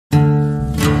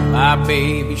My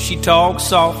baby, she talks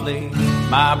softly.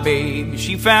 My baby,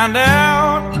 she found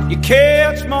out you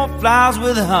catch more flies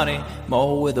with honey,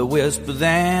 more with a whisper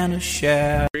than a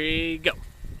shout. Here we go.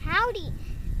 Howdy,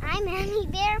 I'm Annie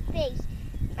Bareface.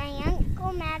 My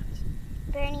Uncle Matt's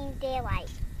Burning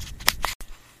Daylight.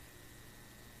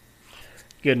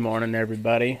 Good morning,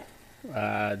 everybody.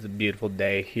 It's a beautiful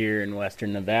day here in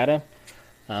Western Nevada.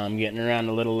 I'm getting around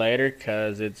a little later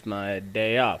because it's my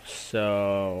day off.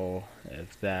 So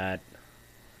if that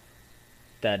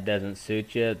doesn't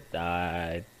suit you,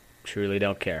 I truly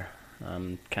don't care.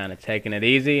 I'm kind of taking it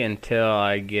easy until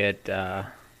I get my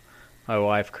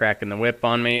wife cracking the whip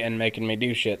on me and making me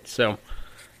do shit. So in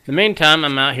the meantime,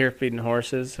 I'm out here feeding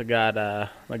horses. I got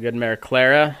my good mare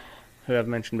Clara, who I've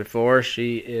mentioned before.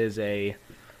 She is a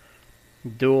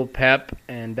dual Pep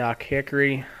and Doc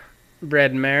Hickory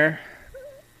bred mare,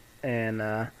 and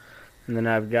then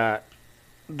I've got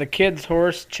the kid's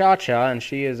horse Cha Cha, and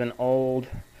she is an old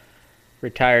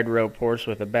retired rope horse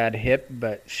with a bad hip,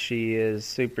 but she is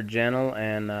super gentle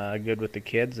and good with the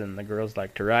kids, and the girls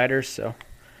like to ride her, so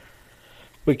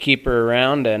we keep her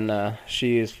around. And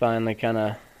she is finally kind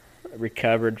of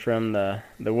recovered from the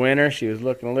winter. She was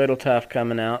looking a little tough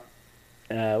coming out.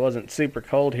 It wasn't super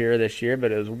cold here this year,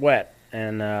 but it was wet.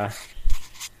 And I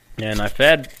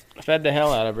fed the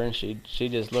hell out of her, and she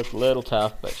just looked a little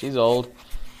tough, but she's old,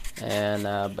 and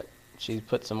but she's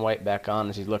put some weight back on,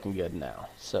 and she's looking good now.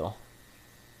 So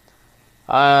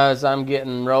as I'm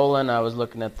getting rolling, I was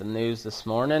looking at the news this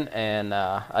morning, and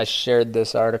I shared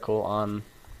this article on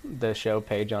the show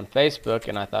page on Facebook,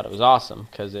 and I thought it was awesome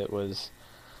because it was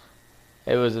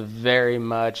very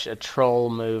much a troll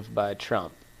move by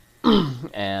Trump,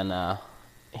 and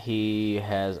he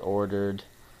has ordered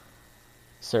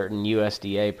certain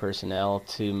USDA personnel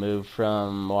to move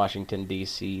from Washington,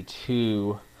 D.C.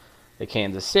 to the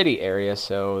Kansas City area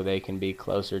so they can be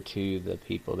closer to the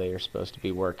people they are supposed to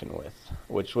be working with,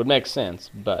 which would make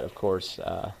sense. But, of course,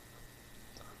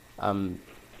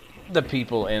 the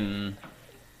people in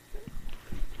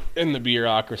the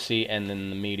bureaucracy and in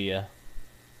the media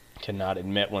cannot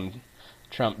admit when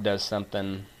Trump does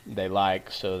something they like,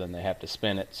 so then they have to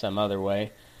spin it some other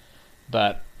way.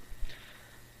 But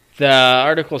the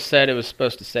article said it was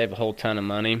supposed to save a whole ton of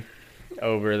money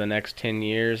over the next 10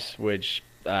 years, which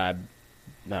I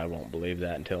won't believe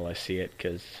that until I see it,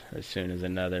 because as soon as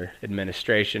another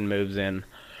administration moves in,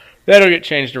 that'll get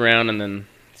changed around, and then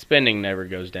spending never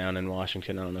goes down in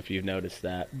Washington. I don't know if you've noticed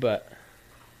that, but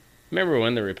remember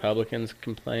when the Republicans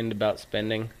complained about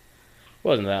spending? It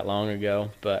wasn't that long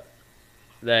ago, but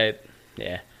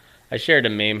I shared a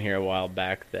meme here a while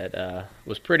back that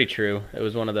was pretty true. It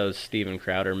was one of those Steven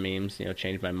Crowder memes,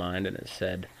 changed my mind, and it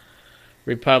said,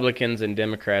 Republicans and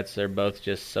Democrats are both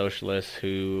just socialists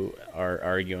who are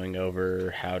arguing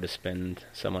over how to spend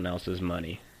someone else's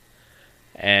money.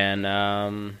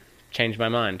 And changed my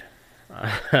mind.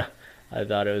 I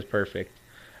thought it was perfect.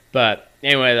 But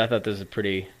anyway, I thought this was a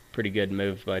pretty good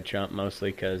move by Trump,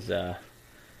 mostly because of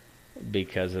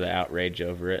the outrage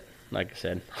over it. Like I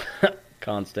said,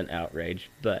 constant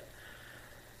outrage. But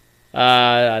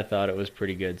I thought it was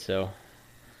pretty good. So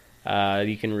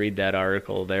you can read that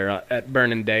article there at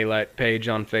Burning Daylight page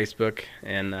on Facebook.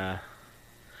 And I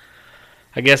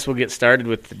guess we'll get started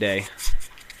with the day.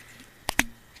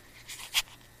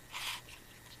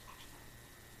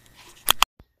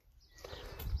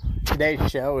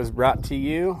 Today's show is brought to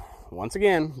you, once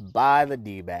again, by the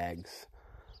D-Bags.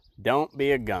 Don't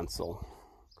be a gunsel.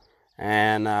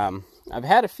 And I've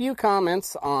had a few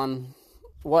comments on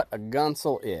what a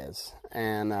gunsel is.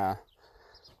 And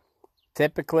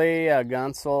typically a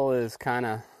gunsel is kind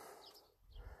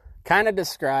of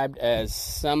described as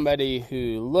somebody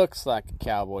who looks like a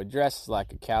cowboy, dresses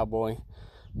like a cowboy,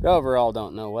 but overall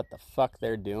don't know what the fuck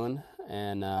they're doing.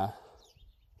 And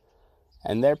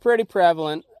they're pretty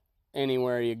prevalent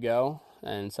anywhere you go.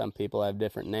 And some people have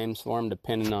different names for them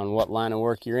depending on what line of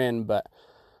work you're in. But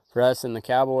for us in the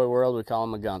cowboy world, we call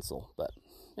them a gunsel. But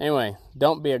anyway,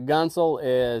 Don't Be a Gunsel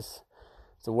it's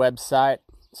a website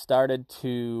started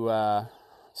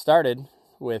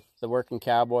with the working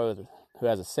cowboy who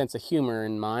has a sense of humor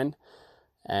in mind.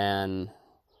 And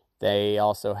they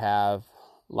also have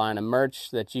a line of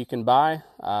merch that you can buy.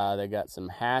 They got some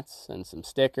hats and some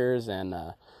stickers and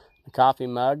a coffee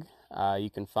mug. You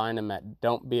can find them at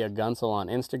Don't Be a Gunsel on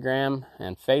Instagram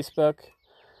and Facebook.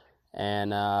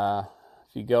 And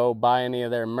if you go buy any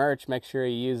of their merch, make sure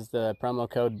you use the promo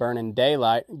code Burning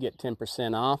Daylight and get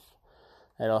 10% off.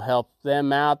 It'll help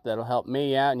them out. That'll help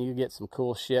me out, and you get some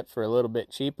cool shit for a little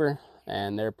bit cheaper.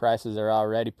 And their prices are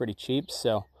already pretty cheap,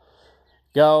 so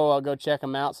go check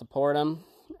them out, support them,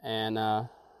 and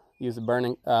use the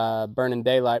Burning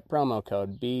Daylight promo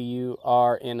code,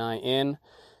 BURNINDAYLIGHT.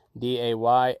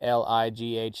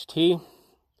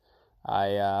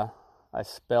 I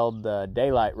spelled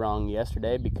daylight wrong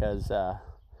yesterday because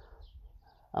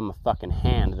I'm a fucking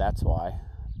hand, that's why.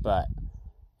 But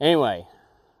anyway,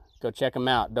 go check them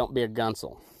out. Don't be a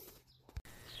gunsel.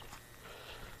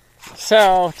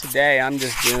 So today I'm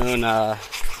just doing a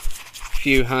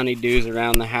few honeydews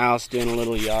around the house, doing a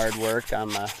little yard work. I'm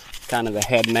kind of the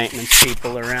head maintenance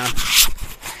people around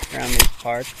these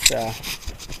parts.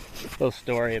 Little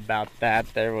story about that.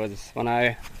 There was, when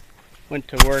I went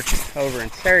to work over in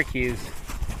Syracuse,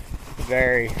 the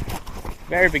very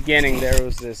beginning, there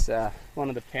was this one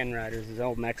of the pen writers, this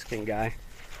old Mexican guy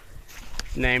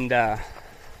named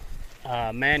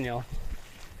Manuel,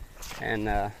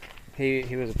 and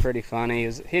he was pretty funny.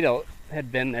 He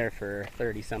had been there for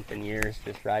 30-something years,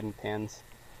 just riding pens,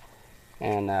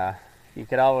 and you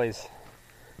could always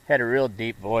had a real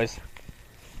deep voice, of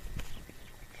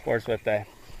course with a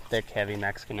thick, heavy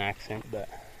Mexican accent. But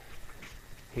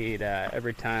he'd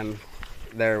every time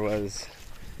there was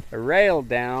a rail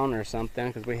down or something,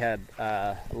 because we had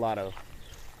a lot of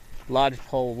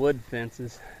lodgepole wood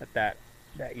fences at that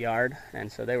yard,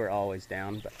 and so they were always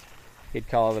down. But he'd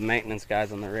call the maintenance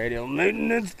guys on the radio,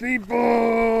 "Maintenance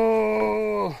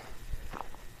people!"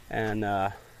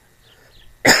 And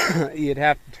you'd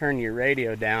have to turn your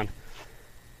radio down,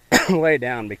 way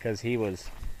down, because he was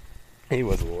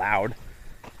loud,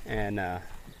 and that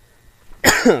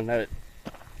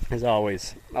has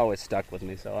always stuck with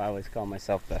me. So I always call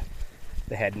myself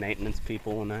the head maintenance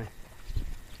people when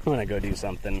I go do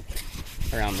something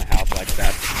around the house like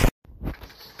that.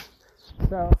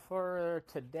 So for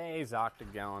today's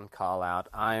Octagon call out,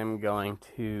 I am going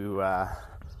to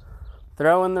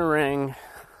throw in the ring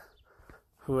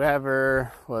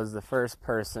whoever was the first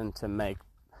person to make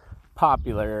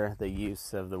popular the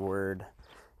use of the word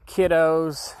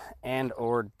kiddos and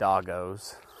or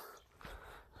doggos.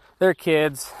 They're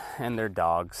kids and they're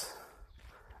dogs.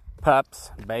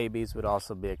 Pups, babies would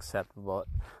also be acceptable.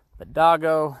 But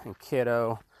doggo and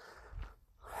kiddo,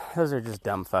 those are just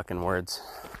dumb fucking words.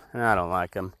 And I don't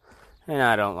like them. And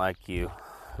I don't like you,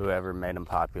 whoever made them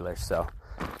popular. So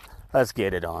let's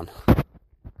get it on.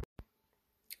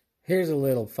 Here's a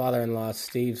little father-in-law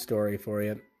Steve story for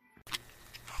you.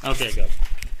 Okay, go.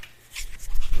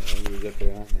 We was up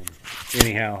there hunting.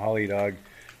 Anyhow, Holly Dog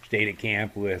stayed at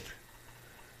camp with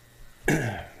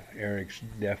Eric's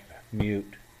deaf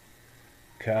mute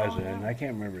cousin. Oh, yeah. I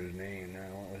can't remember his name now.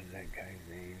 What was that guy's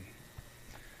name?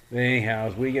 But anyhow,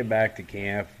 as we get back to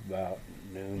camp about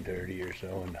 12:30 or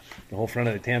so, and the whole front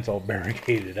of the tent's all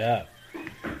barricaded up.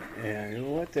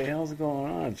 And what the hell's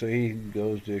going on? So he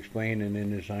goes to explaining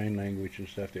in his sign language and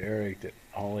stuff to Eric that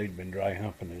Holly'd been dry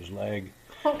humping his leg.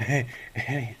 And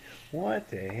he, what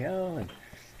the hell?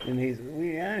 And he's,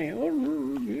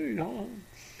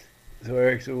 so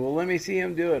Eric said, well, let me see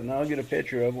him do it, and I'll get a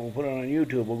picture of it. We'll put it on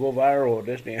YouTube. We'll go viral with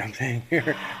this damn thing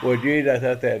here. Well, geez, I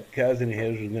thought that cousin of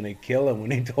his was going to kill him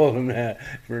when he told him that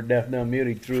for a deaf dumb mute.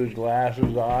 He threw his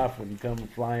glasses off and come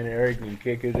flying Eric and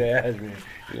kick his ass. And he's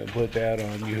going to put that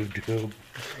on YouTube.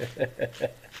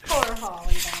 Poor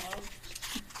Holly Dog.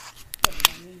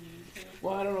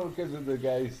 Well, I don't know, because of the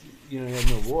guy's, he has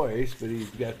no voice, but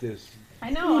he's got this. I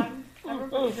know, I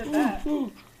remember he did that. Yeah,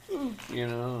 I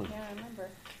remember.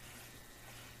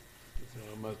 So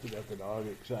I must have got the dog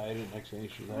excited. Next thing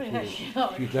she thought Yeah, she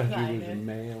thought he was a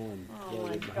male and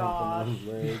started humping on his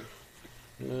leg.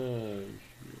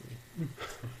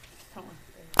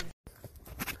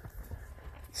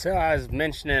 So I've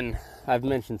mentioned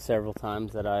several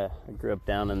times that I grew up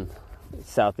down in the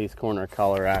southeast corner of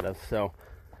Colorado. So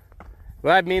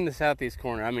when I mean the southeast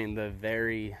corner, I mean the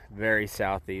very, very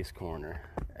southeast corner.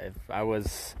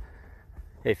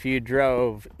 If you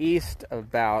drove east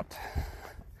about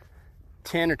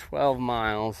 10 or 12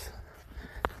 miles,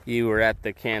 you were at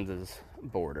the Kansas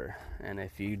border. And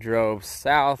if you drove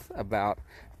south about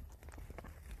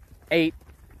 8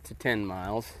 to 10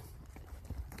 miles,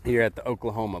 you're at the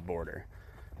Oklahoma border.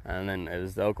 And then it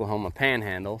was the Oklahoma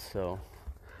Panhandle, so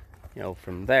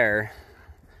from there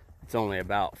it's only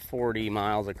about 40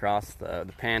 miles across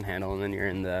the Panhandle, and then you're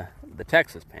in the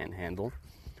Texas Panhandle.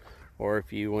 Or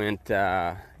if you went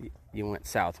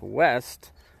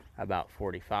southwest about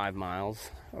 45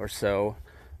 miles or so,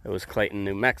 it was Clayton,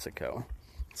 New Mexico.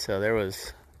 So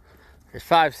there's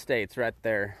 5 states right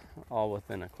there, all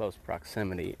within a close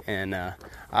proximity. And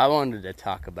I wanted to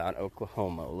talk about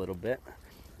Oklahoma a little bit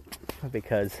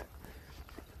because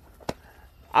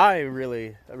I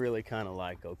really kind of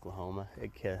like Oklahoma.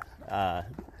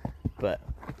 But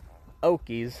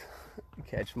Okies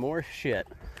catch more shit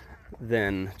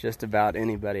than just about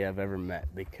anybody I've ever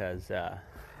met, because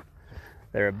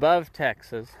they're above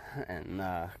Texas, and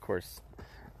of course,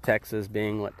 Texas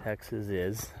being what Texas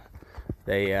is,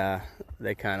 they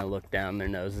kind of look down their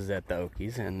noses at the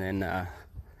Okies, and then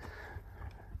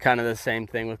kind of the same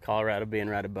thing with Colorado being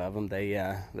right above them.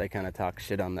 They kind of talk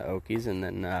shit on the Okies, and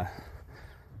then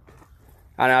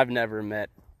I've never met,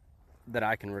 that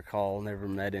I can recall, never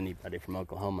met anybody from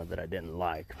Oklahoma that I didn't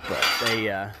like, but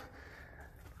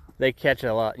they catch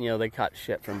a lot, they caught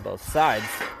shit from both sides,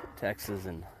 Texas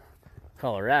and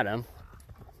Colorado,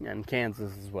 and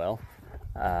Kansas as well.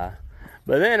 But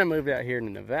then I moved out here to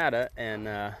Nevada, and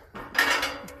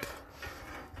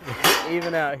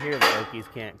even out here the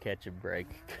Okies can't catch a break,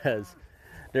 because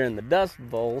during the Dust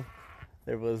Bowl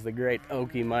there was the great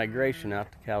Okie migration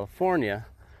out to California,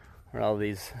 where all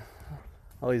these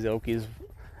Okies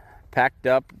packed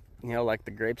up, like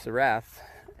the grapes of wrath,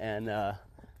 and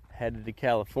headed to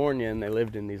California, and they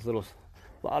lived in these little,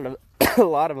 a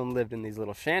lot of them lived in these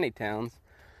little shanty towns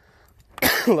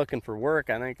looking for work.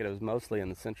 I think it was mostly in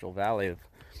the Central Valley of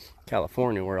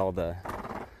California, where all the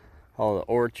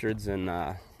orchards and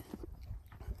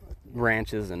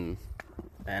ranches and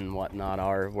whatnot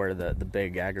are, where the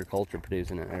big agriculture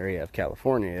producing area of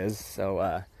California is.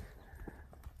 So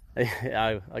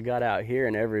I got out here,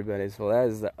 and everybody's, well, that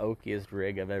is the okiest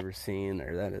rig I've ever seen,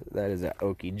 or that is an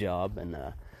Okie job. And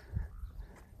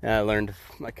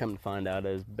I come to find out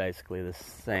it was basically the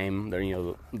same,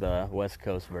 the West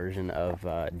Coast version of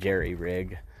jerry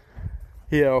rig,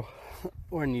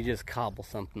 when you just cobble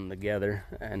something together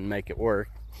and make it work.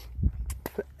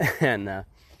 And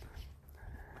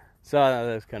so I thought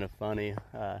that was kind of funny.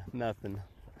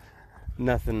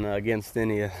 Nothing against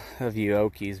any of you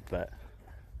Okies, but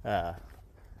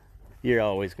you're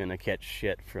always going to catch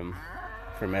shit from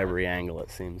every angle,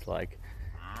 it seems like.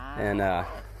 And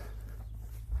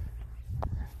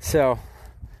so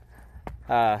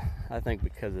I think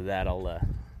because of that,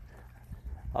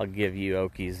 I'll give you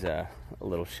Okies a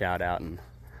little shout out and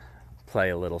play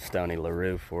a little Stoney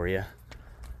LaRue for you.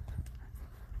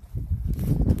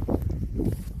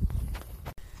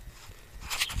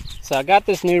 So I got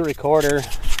this new recorder,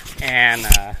 and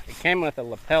it came with a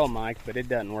lapel mic, but it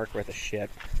doesn't work worth a shit.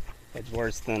 It's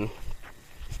worse than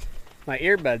my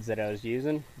earbuds that I was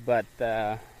using, but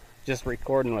just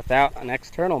recording without an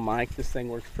external mic, this thing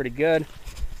works pretty good.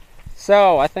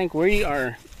 So I think we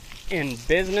are in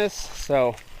business,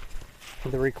 so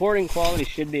the recording quality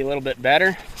should be a little bit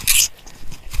better,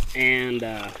 and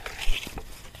as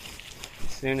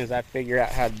soon as I figure out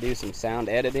how to do some sound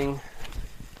editing,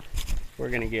 we're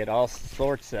gonna get all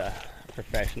sorts of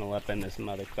professional up in this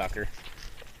motherfucker.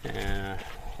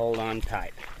 Hold on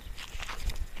tight,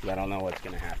 because I don't know what's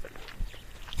gonna happen.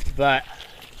 But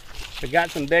we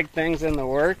got some big things in the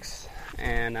works,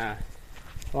 and I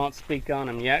won't speak on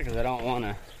them yet because I don't want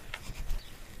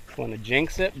to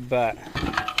jinx it. But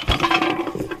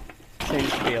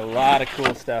seems to be a lot of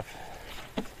cool stuff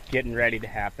getting ready to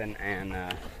happen,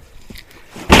 and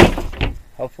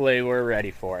hopefully we're ready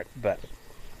for it. But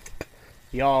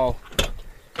y'all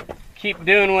keep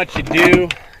doing what you do,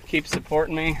 keep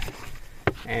supporting me,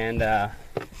 and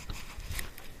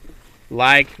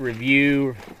like,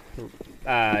 review,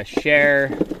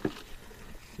 share.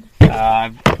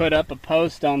 I've put up a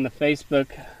post on the Facebook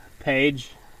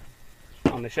page,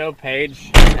 on the show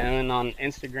page, and on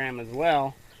Instagram as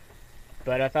well.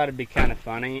 But I thought it'd be kind of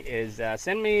funny is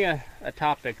send me a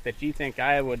topic that you think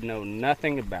I would know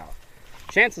nothing about.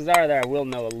 Chances are that I will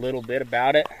know a little bit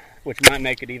about it, which might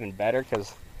make it even better,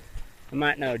 because I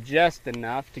might know just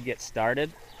enough to get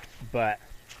started. But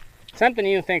something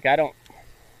you think I don't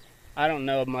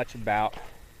know much about,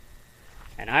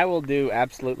 and I will do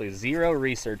absolutely zero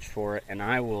research for it, and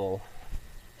I will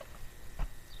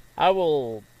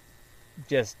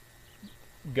just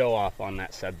go off on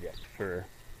that subject for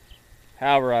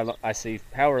however long I see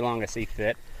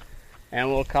fit, and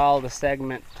we'll call the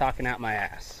segment "Talking Out My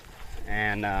Ass."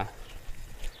 And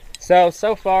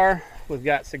so far we've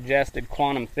got suggested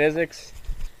quantum physics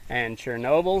and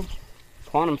Chernobyl.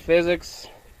 Quantum physics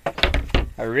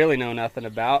I really know nothing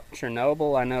about.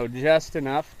 Chernobyl I know just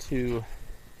enough to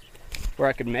where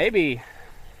I could maybe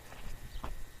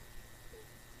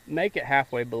make it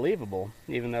halfway believable,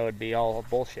 even though it'd be all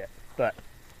bullshit. But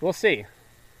we'll see.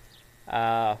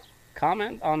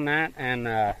 Comment on that, and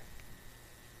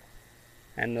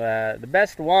the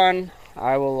best one,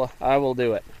 I will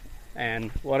do it,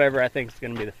 and whatever I think is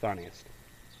going to be the funniest.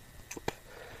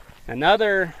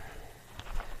 Another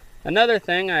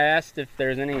thing, I asked if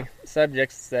there's any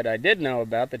subjects that I did know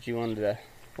about that you wanted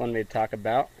me to talk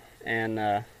about,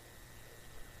 and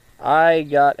I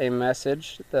got a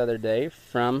message the other day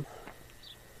from,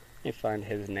 let me find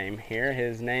his name here.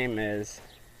 His name is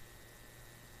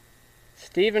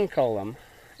Stephen Colum,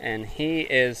 and he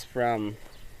is from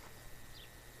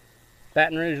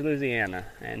Baton Rouge, Louisiana,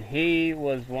 and he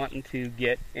was wanting to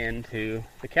get into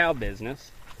the cow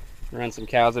business, run some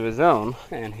cows of his own,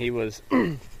 and he was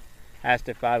asked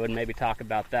if I would maybe talk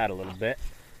about that a little bit.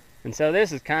 And so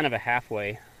this is kind of a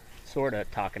halfway, sort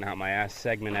of talking out my ass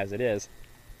segment as it is.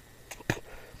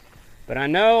 But I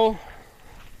know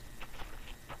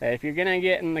that if you're going to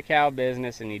get in the cow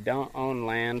business and you don't own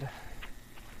land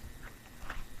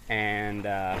and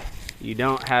you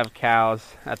don't have cows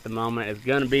at the moment, it's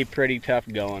going to be pretty tough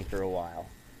going for a while.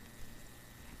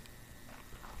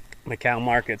 The cow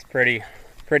market's pretty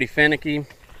finicky,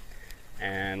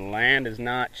 and land is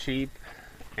not cheap,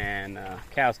 and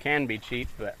cows can be cheap,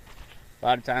 but a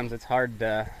lot of times it's hard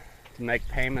to make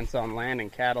payments on land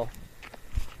and cattle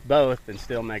both and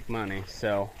still make money.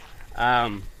 So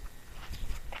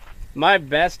my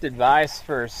best advice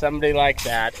for somebody like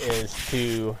that is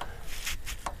to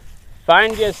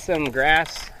find just some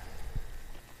grass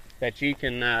that you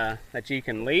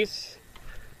can lease.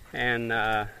 And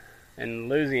in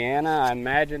Louisiana, I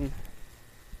imagine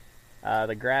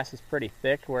the grass is pretty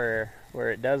thick where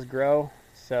it does grow,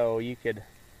 so you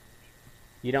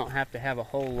don't have to have a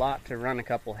whole lot to run a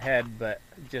couple head, but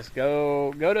just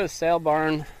go to a sale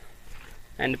barn,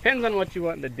 and depends on what you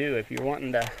want to do. If you're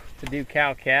wanting to do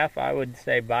cow-calf, I would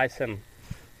say buy some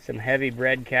heavy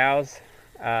bred cows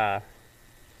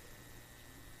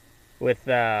with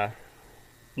bred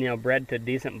to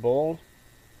decent bull,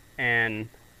 and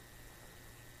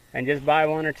just buy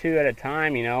one or two at a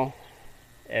time.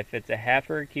 If it's a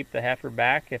heifer, keep the heifer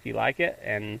back if you like it,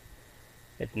 and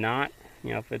if not,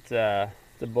 if it's a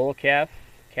bull calf,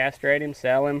 castrate him,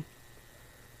 sell him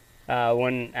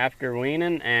after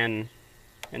weaning, and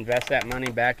invest that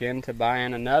money back into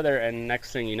buying another, and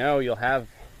next thing you know, you'll have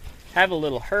a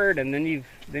little herd, and then you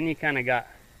kind of got,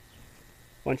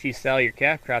 once you sell your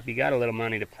calf crop, you got a little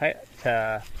money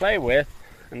to play with,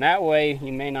 and that way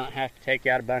you may not have to take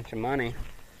out a bunch of money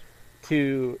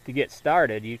to get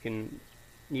started. You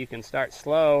can start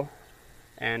slow,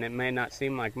 and it may not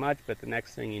seem like much, but the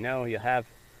next thing you know, you'll have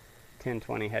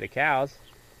 10-20 head of cows.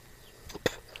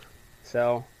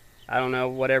 So I don't know,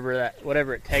 whatever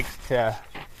it takes to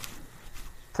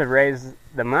raise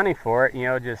the money for it,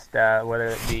 just whether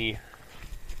it be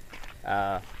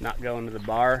not going to the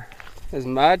bar as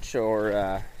much,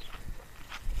 or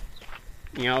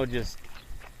just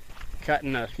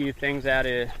cutting a few things out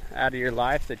of your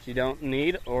life that you don't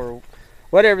need, or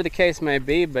whatever the case may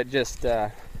be. But just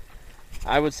I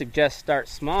would suggest start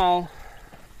small,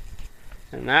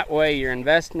 and that way your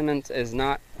investment is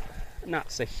not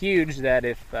so huge that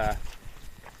if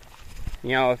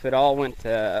it all went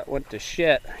to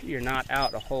shit, you're not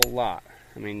out a whole lot.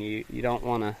 I mean, you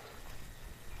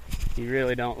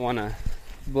really don't want to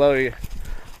blow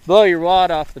your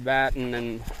wad off the bat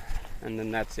and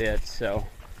then that's it. So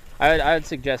I would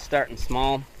suggest starting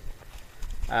small.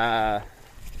 That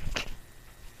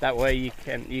way you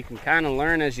can kind of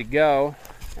learn as you go.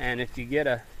 And if you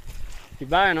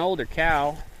buy an older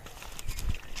cow,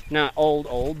 not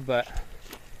old, but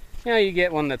you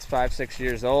get one that's 5-6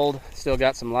 years old, still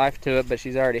got some life to it, but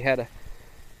she's already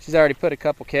put a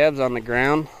couple calves on the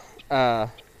ground,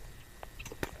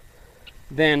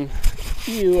 then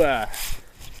she'll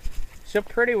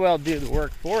pretty well do the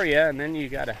work for you. And then you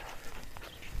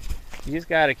just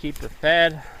gotta keep her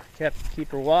fed,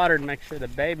 keep her watered, make sure the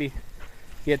baby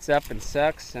gets up and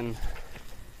sucks, and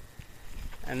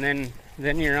then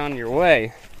you're on your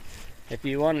way. If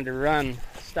you wanted to run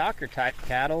stocker type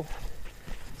cattle,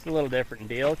 it's a little different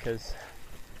deal, because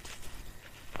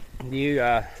you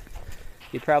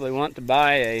probably want to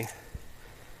buy a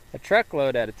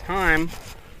truckload at a time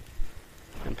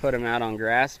and put them out on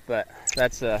grass, but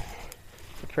that's a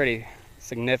pretty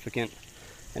significant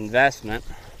investment,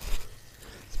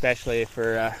 especially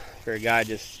for a guy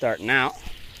just starting out.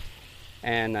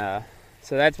 And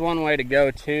so that's one way to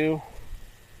go too.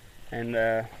 And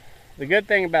the good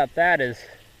thing about that is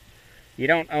you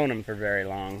don't own them for very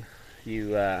long.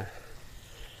 You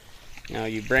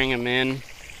bring them in,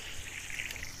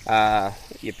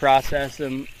 you process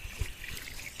them,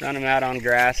 run them out on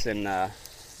grass, and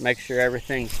make sure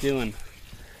everything's doing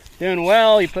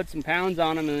well. You put some pounds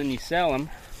on them, and then you sell them,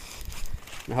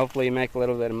 and hopefully you make a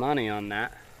little bit of money on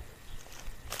that.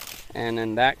 And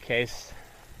in that case,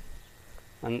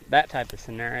 on that type of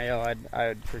scenario, I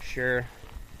would for sure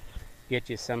get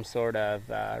you some sort of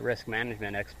risk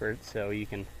management expert, so you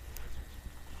can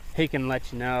he can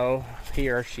let you know, he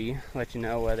or she, let you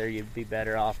know whether you'd be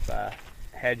better off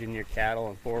hedging your cattle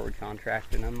and forward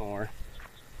contracting them, or,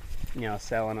 you know,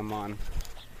 selling them on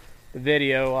the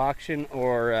video auction,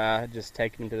 or just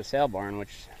taking them to the sale barn,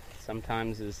 which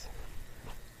sometimes is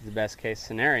the best case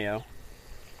scenario.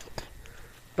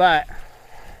 But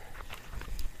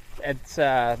it's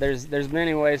there's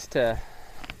many ways to,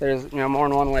 there's more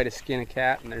than one way to skin a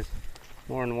cat, and there's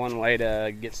more than one way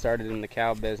to get started in the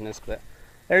cow business. But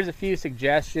there's a few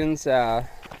suggestions. If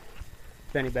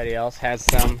anybody else has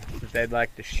some that they'd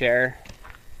like to share,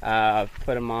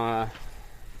 put them on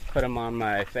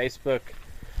my Facebook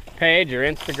page or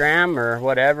Instagram or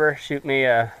whatever. Shoot me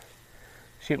a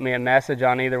message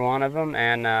on either one of them,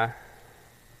 and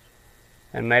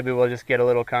maybe we'll just get a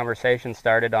little conversation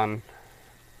started on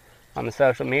the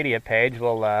social media page.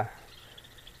 We'll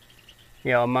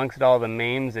amongst all the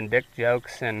memes and dick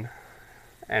jokes and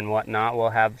whatnot, we'll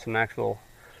have some actual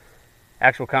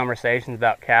conversations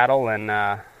about cattle. And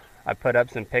I put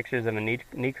up some pictures of a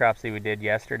necropsy we did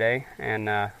yesterday,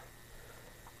 and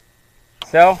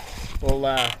so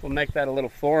we'll make that a little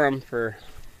forum for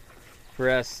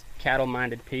us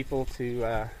cattle-minded people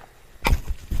to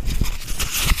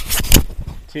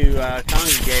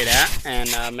congregate at,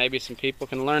 and maybe some people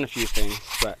can learn a few things.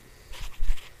 But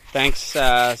thanks,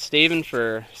 Stephen,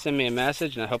 for sending me a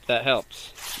message, and I hope that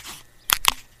helps.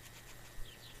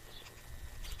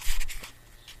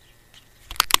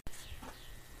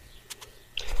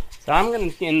 So I'm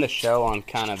going to end the show on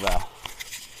kind of a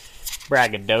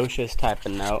braggadocious type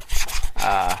of note.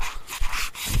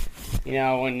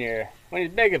 When you're as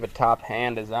big of a top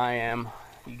hand as I am,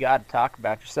 you got to talk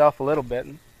about yourself a little bit.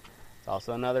 It's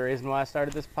also another reason why I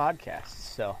started this podcast.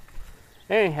 So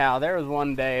anyhow, there was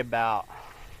one day about,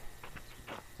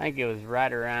 I think it was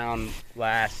right around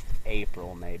last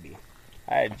April maybe.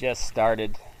 I had just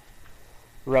started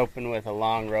roping with a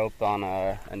long rope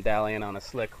and dallying on a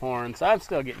slick horn, so I'm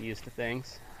still getting used to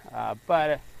things.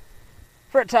 But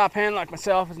for a top hand like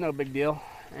myself, it's no big deal.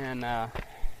 And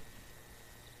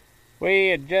we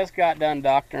had just got done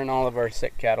doctoring all of our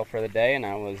sick cattle for the day, and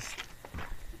I was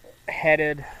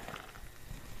headed to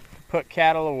put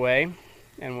cattle away,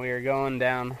 and we were going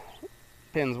down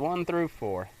pins 1 through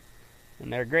 4.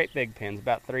 And they're great big pins,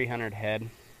 about 300 head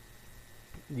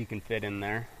you can fit in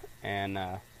there, and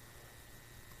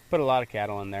put a lot of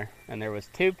cattle in there. And there was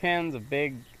 2 pins of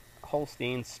big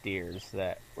Holstein steers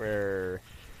that were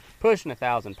pushing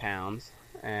 1,000 pounds,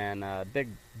 and big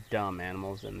dumb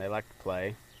animals, and they like to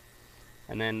play.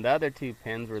 And then the other 2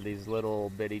 pins were these little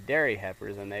bitty dairy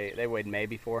heifers, and they weighed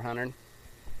maybe 400.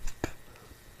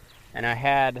 And I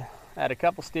had a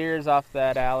couple steers off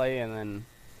that alley, and then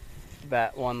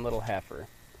that one little heifer.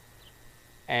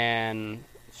 And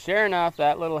sure enough,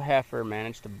 that little heifer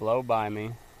managed to blow by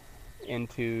me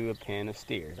into a pen of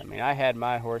steers. I mean, I had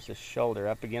my horse's shoulder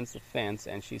up against the fence,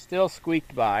 and she still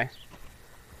squeaked by.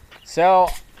 So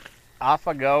off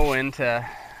I go in to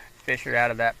fish her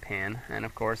out of that pen, and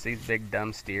of course these big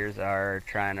dumb steers are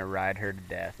trying to ride her to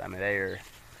death. I mean,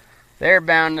 they're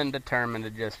bound and determined to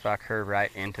just fuck her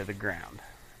right into the ground.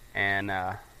 And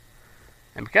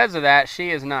because of that,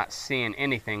 she is not seeing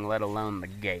anything, let alone the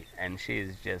gate, and she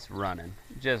is just running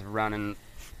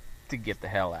to get the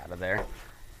hell out of there.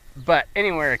 But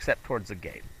anywhere except towards the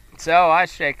gate. So I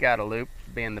shake out a loop,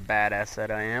 being the badass that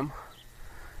I am.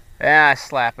 And I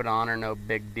slap it on her, no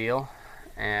big deal.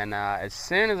 And as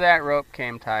soon as that rope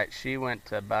came tight, she went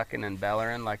to bucking and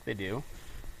bellering like they do.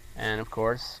 And of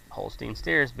course, Holstein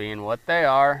steers, being what they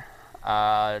are,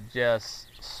 just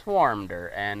swarmed her,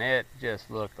 and it just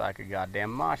looked like a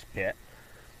goddamn mosh pit.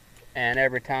 And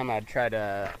every time I'd try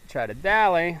to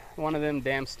dally, one of them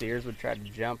damn steers would try to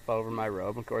jump over my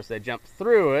rope. Of course, they jumped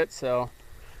through it, so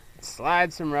I'd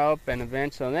slide some rope, and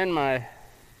eventually,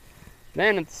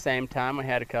 then at the same time, we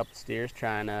had a couple steers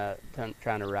trying to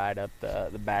ride up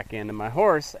the back end of my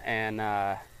horse, and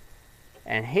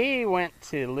he went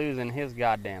to losing his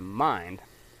goddamn mind.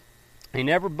 He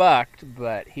never bucked,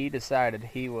 but he decided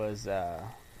he was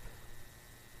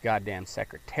goddamn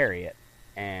Secretariat,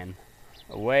 and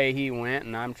away he went.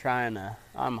 And I'm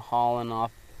hauling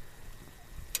off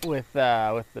with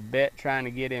the bit, trying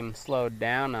to get him slowed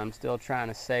down. I'm still trying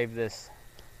to save this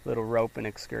little roping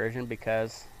excursion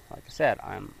because, like I said,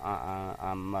 I'm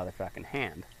a motherfucking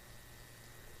hand.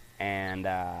 And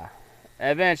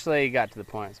eventually got to the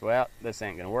point, so, well, this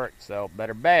ain't gonna work, so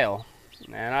better bail.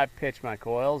 And I pitched my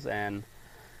coils, and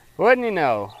wouldn't you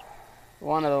know,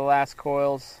 one of the last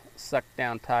coils sucked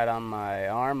down tight on my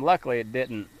arm. Luckily, it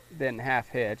didn't half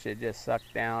hitch. It just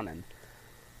sucked down and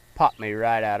popped me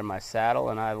right out of my saddle,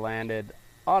 and I landed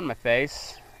on my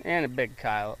face in a big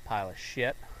pile of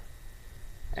shit.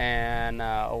 and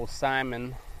old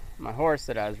Simon, my horse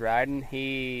that I was riding,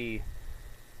 he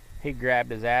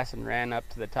grabbed his ass and ran up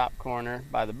to the top corner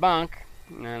by the bunk,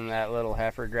 and that little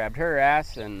heifer grabbed her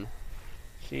ass, and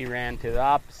she ran to the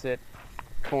opposite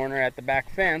corner at the back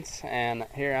fence, and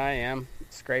here I am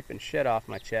scraping shit off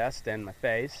my chest and my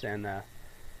face, and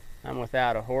I'm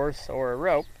without a horse or a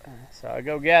rope. So I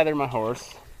go gather my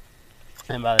horse,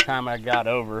 and by the time I got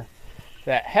over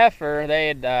that heifer,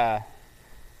 they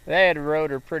had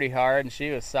rode her pretty hard, and she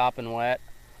was sopping wet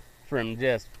from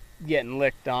just getting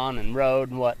licked on and rode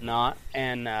and whatnot,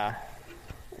 and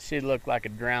she looked like a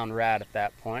drowned rat at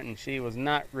that point, and she was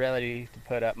not ready to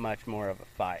put up much more of a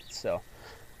fight. So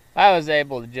I was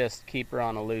able to just keep her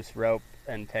on a loose rope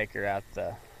and take her out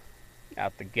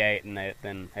the gate, and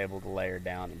then able to lay her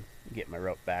down and get my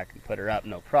rope back and put her up,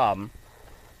 no problem.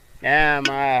 And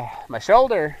my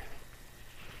shoulder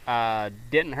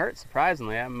didn't hurt,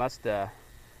 surprisingly. I must have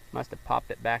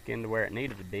popped it back into where it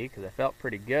needed to be, because I felt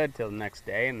pretty good till the next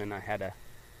day, and then I had a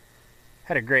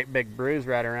great big bruise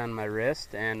right around my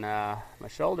wrist, and my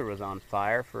shoulder was on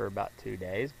fire for about 2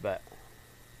 days. But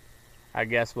I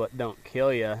guess what don't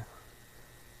kill you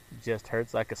just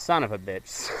hurts like a son of a bitch.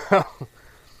 So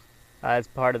it's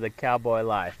part of the cowboy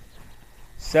life.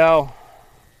 So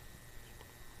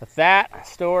with that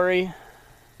story,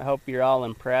 I hope you're all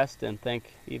impressed and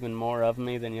think even more of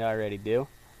me than you already do.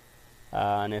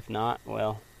 And if not,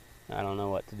 well, I don't know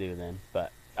what to do then.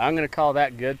 But I'm going to call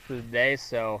that good for the day.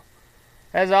 So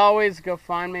as always, go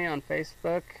find me on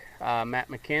Facebook, Matt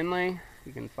McKinley.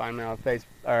 You can find me on Facebook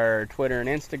or Twitter and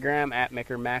Instagram at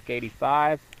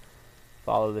MickerMac85.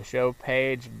 Follow the show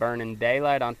page, Burning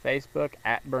Daylight, on Facebook,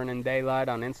 at Burning Daylight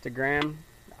on Instagram.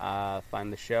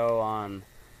 Find the show on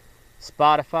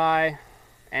Spotify,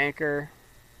 Anchor,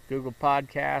 Google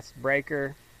Podcasts,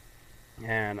 Breaker,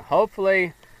 and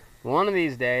hopefully one of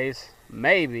these days,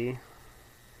 maybe,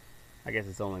 I guess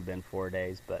it's only been 4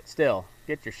 days, but still,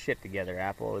 get your shit together,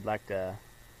 Apple. We'd like to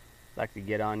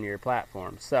get on your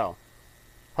platform. So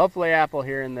hopefully Apple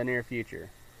here in the near future.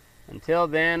 Until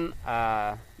then,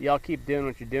 y'all keep doing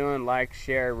what you're doing. Like,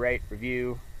 share, rate,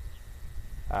 review.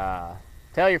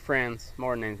 Tell your friends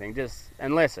more than anything. Just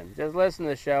listen. Just listen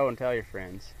to the show and tell your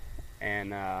friends.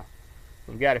 And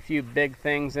we've got a few big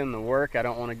things in the work. I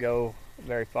don't want to go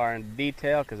very far into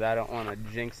detail because I don't want to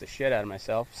jinx the shit out of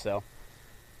myself.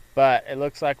 But it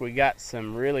looks like we got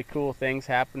some really cool things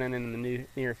happening in the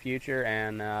near future,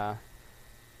 and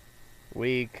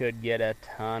we could get a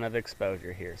ton of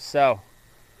exposure here. So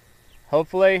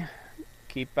hopefully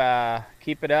keep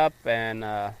it up, and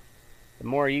the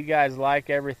more you guys like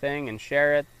everything and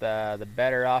share it, the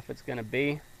better off it's going to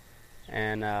be.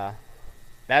 And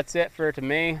that's it for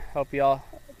me.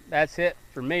 That's it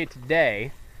for me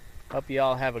today. Hope you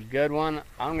all have a good one.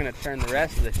 I'm going to turn the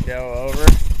rest of the show over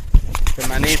to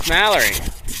my niece Mallory.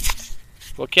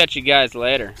 We'll catch you guys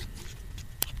later.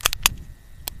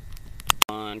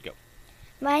 On go.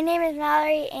 My name is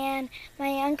Mallory, and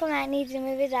my Uncle Matt needs to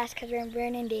move his ass because we're in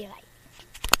Burning Daylight.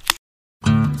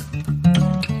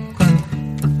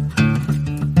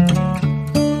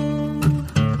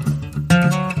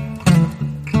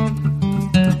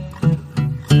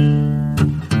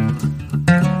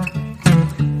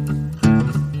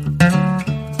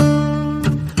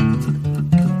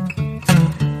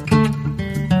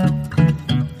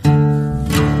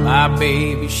 My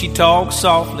baby, she talks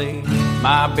softly.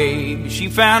 My baby, she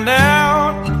found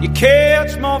out you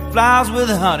catch more flies with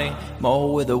honey,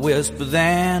 more with a whisper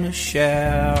than a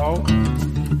shout.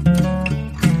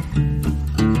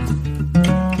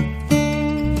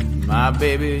 My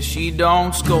baby, she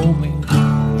don't scold me.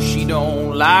 She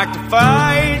don't like to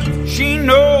fight. She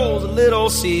knows a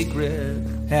little secret,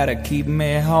 how to keep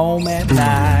me home at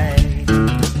night.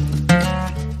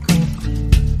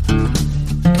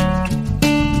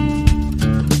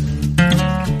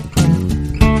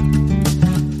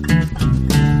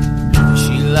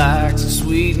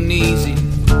 Sweet and easy,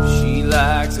 she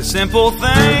likes the simple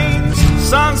things,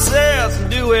 sunsets and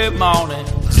dewy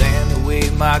mornings, and the way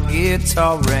my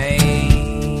guitar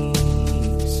rings.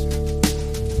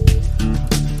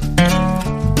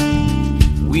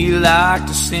 We like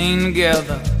to sing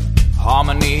together,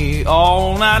 harmony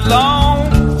all night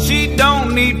long. She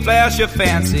don't need flash or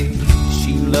fancy,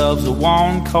 she loves a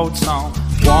one-chord song,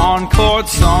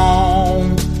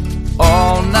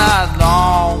 all night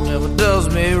long, never does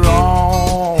me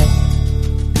wrong.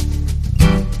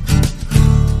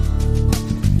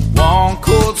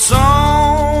 One-chord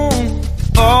song,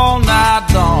 all night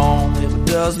long, never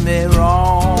does me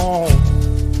wrong.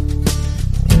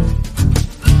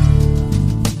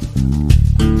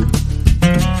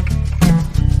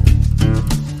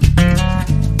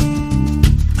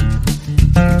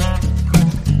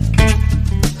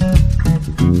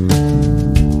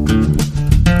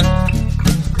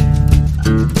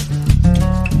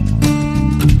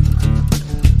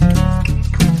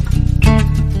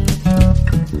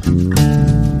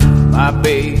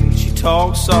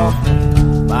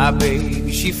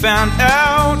 baby, she found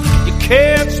out you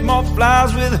catch more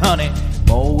flies with honey,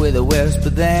 more with a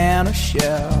whisper than a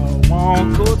shell.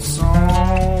 One good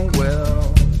song,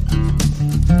 well,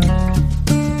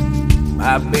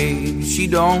 my baby, she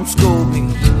don't scold me,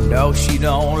 no, she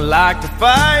don't like to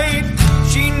fight.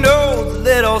 She knows a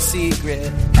little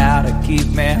secret, how to keep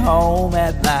me home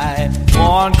at night.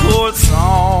 One good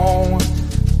song,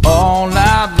 all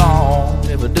night long,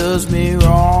 never does me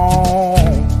wrong.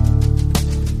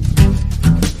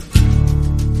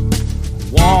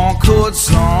 One good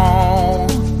song,